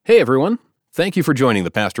Hey everyone, thank you for joining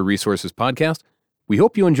the Pastor Resources Podcast. We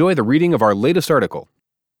hope you enjoy the reading of our latest article.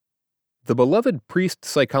 The beloved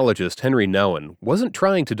priest-psychologist Henry Nouwen wasn't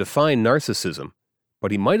trying to define narcissism,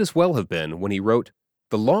 but he might as well have been when he wrote,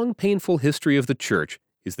 "The long painful history of the Church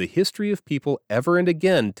is the history of people ever and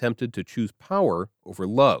again tempted to choose power over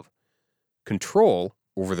love, control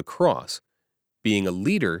over the cross, being a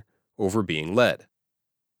leader over being led.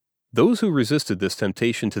 Those who resisted this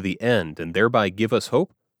temptation to the end and thereby give us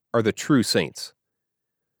hope are the true saints.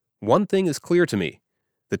 One thing is clear to me.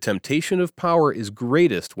 The temptation of power is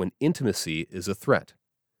greatest when intimacy is a threat.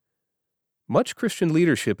 Much Christian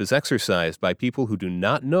leadership is exercised by people who do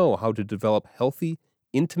not know how to develop healthy,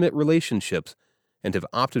 intimate relationships and have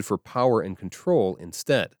opted for power and control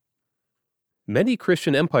instead. Many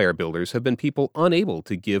Christian empire builders have been people unable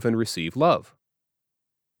to give and receive love.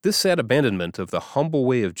 This sad abandonment of the humble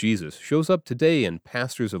way of Jesus shows up today in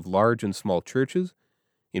pastors of large and small churches,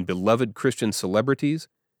 in beloved Christian celebrities,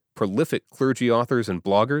 prolific clergy authors and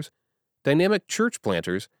bloggers, dynamic church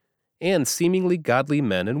planters, and seemingly godly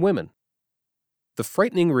men and women. The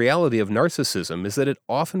frightening reality of narcissism is that it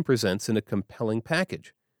often presents in a compelling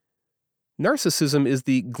package. Narcissism is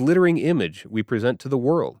the glittering image we present to the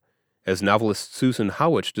world, as novelist Susan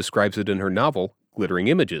Howich describes it in her novel, Glittering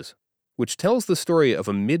Images, which tells the story of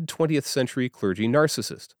a mid-20th century clergy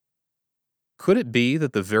narcissist. Could it be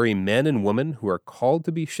that the very men and women who are called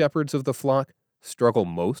to be shepherds of the flock struggle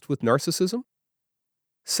most with narcissism?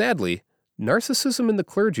 Sadly, narcissism in the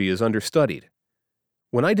clergy is understudied.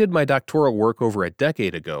 When I did my doctoral work over a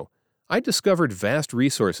decade ago, I discovered vast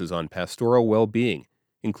resources on pastoral well-being,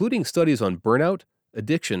 including studies on burnout,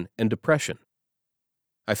 addiction, and depression.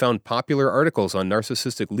 I found popular articles on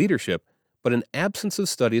narcissistic leadership, but an absence of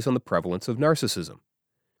studies on the prevalence of narcissism.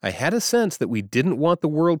 I had a sense that we didn't want the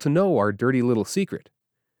world to know our dirty little secret.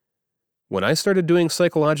 When I started doing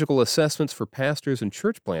psychological assessments for pastors and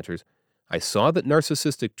church planters, I saw that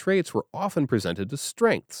narcissistic traits were often presented as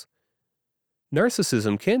strengths.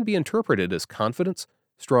 Narcissism can be interpreted as confidence,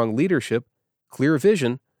 strong leadership, clear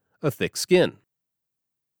vision, a thick skin.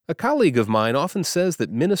 A colleague of mine often says that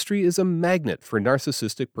ministry is a magnet for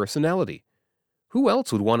narcissistic personality. Who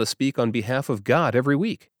else would want to speak on behalf of God every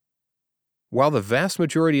week? While the vast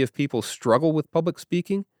majority of people struggle with public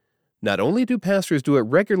speaking, not only do pastors do it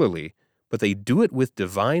regularly, but they do it with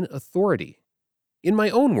divine authority. In my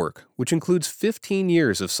own work, which includes 15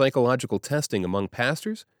 years of psychological testing among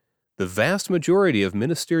pastors, the vast majority of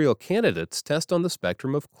ministerial candidates test on the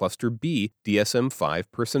spectrum of Cluster B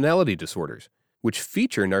DSM-5 personality disorders, which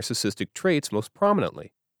feature narcissistic traits most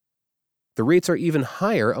prominently. The rates are even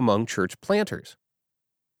higher among church planters.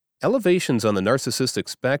 Elevations on the narcissistic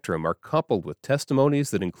spectrum are coupled with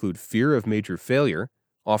testimonies that include fear of major failure,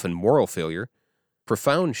 often moral failure,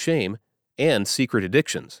 profound shame, and secret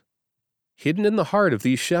addictions. Hidden in the heart of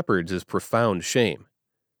these shepherds is profound shame.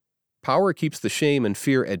 Power keeps the shame and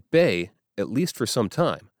fear at bay, at least for some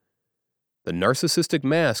time. The narcissistic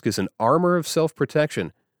mask is an armor of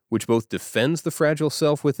self-protection, which both defends the fragile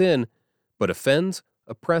self within, but offends,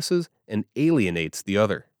 oppresses, and alienates the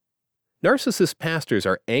other. Narcissist pastors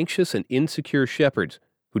are anxious and insecure shepherds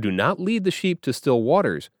who do not lead the sheep to still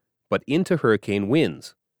waters, but into hurricane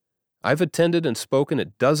winds. I've attended and spoken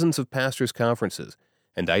at dozens of pastors' conferences,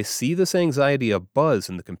 and I see this anxiety abuzz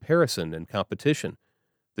in the comparison and competition,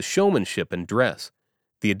 the showmanship and dress,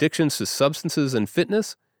 the addictions to substances and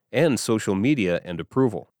fitness, and social media and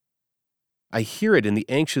approval. I hear it in the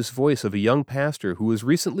anxious voice of a young pastor who was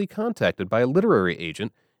recently contacted by a literary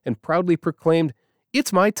agent and proudly proclaimed,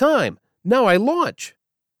 "It's my time! Now I launch!"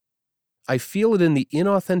 I feel it in the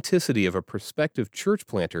inauthenticity of a prospective church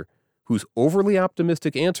planter whose overly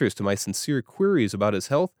optimistic answers to my sincere queries about his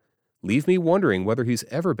health leave me wondering whether he's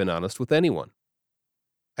ever been honest with anyone.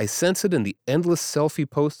 I sense it in the endless selfie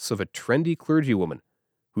posts of a trendy clergywoman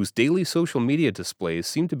whose daily social media displays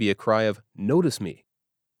seem to be a cry of, "Notice me."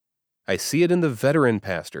 I see it in the veteran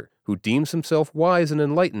pastor who deems himself wise and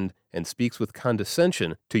enlightened and speaks with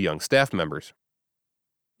condescension to young staff members.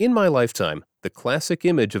 In my lifetime, the classic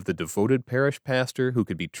image of the devoted parish pastor who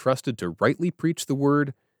could be trusted to rightly preach the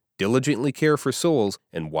word, diligently care for souls,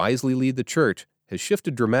 and wisely lead the church has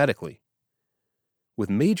shifted dramatically. With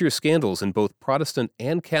major scandals in both Protestant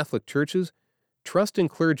and Catholic churches, trust in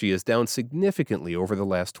clergy is down significantly over the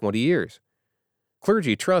last 20 years.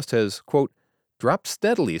 Clergy trust has, quote, dropped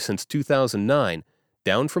steadily since 2009,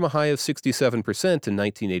 down from a high of 67% in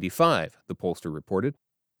 1985, the pollster reported.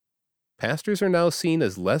 Pastors are now seen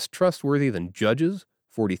as less trustworthy than judges,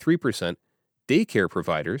 43%, daycare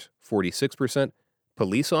providers, 46%,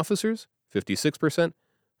 police officers, 56%,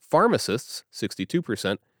 pharmacists,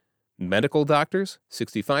 62%, medical doctors,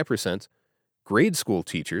 65%, grade school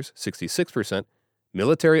teachers, 66%,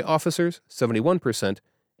 military officers, 71%,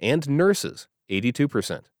 and nurses,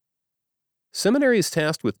 82%. Seminaries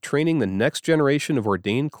tasked with training the next generation of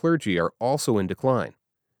ordained clergy are also in decline.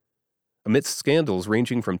 Amidst scandals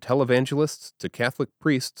ranging from televangelists to Catholic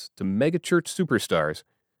priests to megachurch superstars,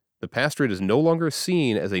 the pastorate is no longer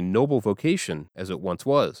seen as a noble vocation as it once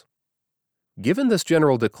was. Given this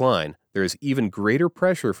general decline, there is even greater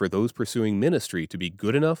pressure for those pursuing ministry to be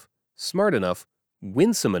good enough, smart enough,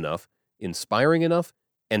 winsome enough, inspiring enough,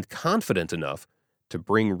 and confident enough to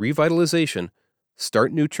bring revitalization,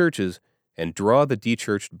 start new churches, and draw the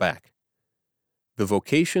de-churched back. The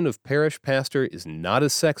vocation of parish pastor is not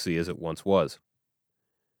as sexy as it once was.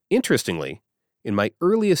 Interestingly, in my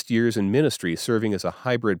earliest years in ministry serving as a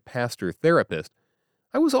hybrid pastor-therapist,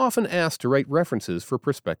 I was often asked to write references for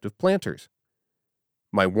prospective planters.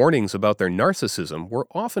 My warnings about their narcissism were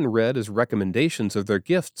often read as recommendations of their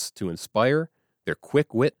gifts to inspire, their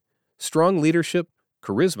quick wit, strong leadership,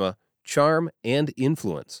 charisma, charm, and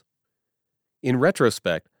influence. In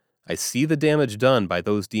retrospect, I see the damage done by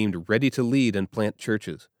those deemed ready to lead and plant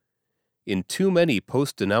churches. In too many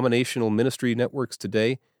post-denominational ministry networks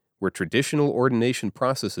today, where traditional ordination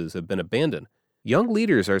processes have been abandoned, young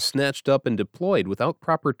leaders are snatched up and deployed without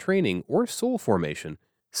proper training or soul formation,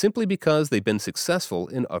 simply because they've been successful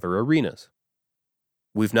in other arenas.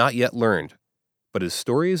 We've not yet learned, but as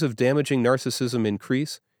stories of damaging narcissism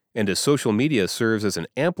increase, and as social media serves as an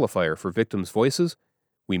amplifier for victims' voices,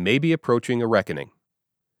 we may be approaching a reckoning.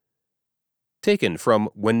 Taken from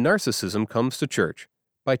When Narcissism Comes to Church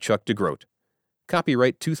by Chuck DeGroat.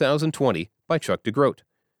 Copyright 2020 by Chuck DeGroat.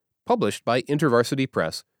 Published by InterVarsity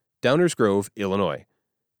Press, Downers Grove, Illinois.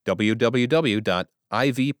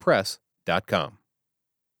 www.ivpress.com.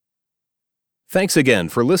 Thanks again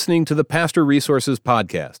for listening to the Pastor Resources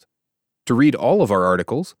Podcast. To read all of our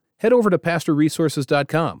articles, head over to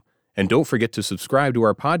pastorresources.com, and don't forget to subscribe to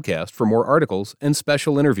our podcast for more articles and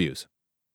special interviews.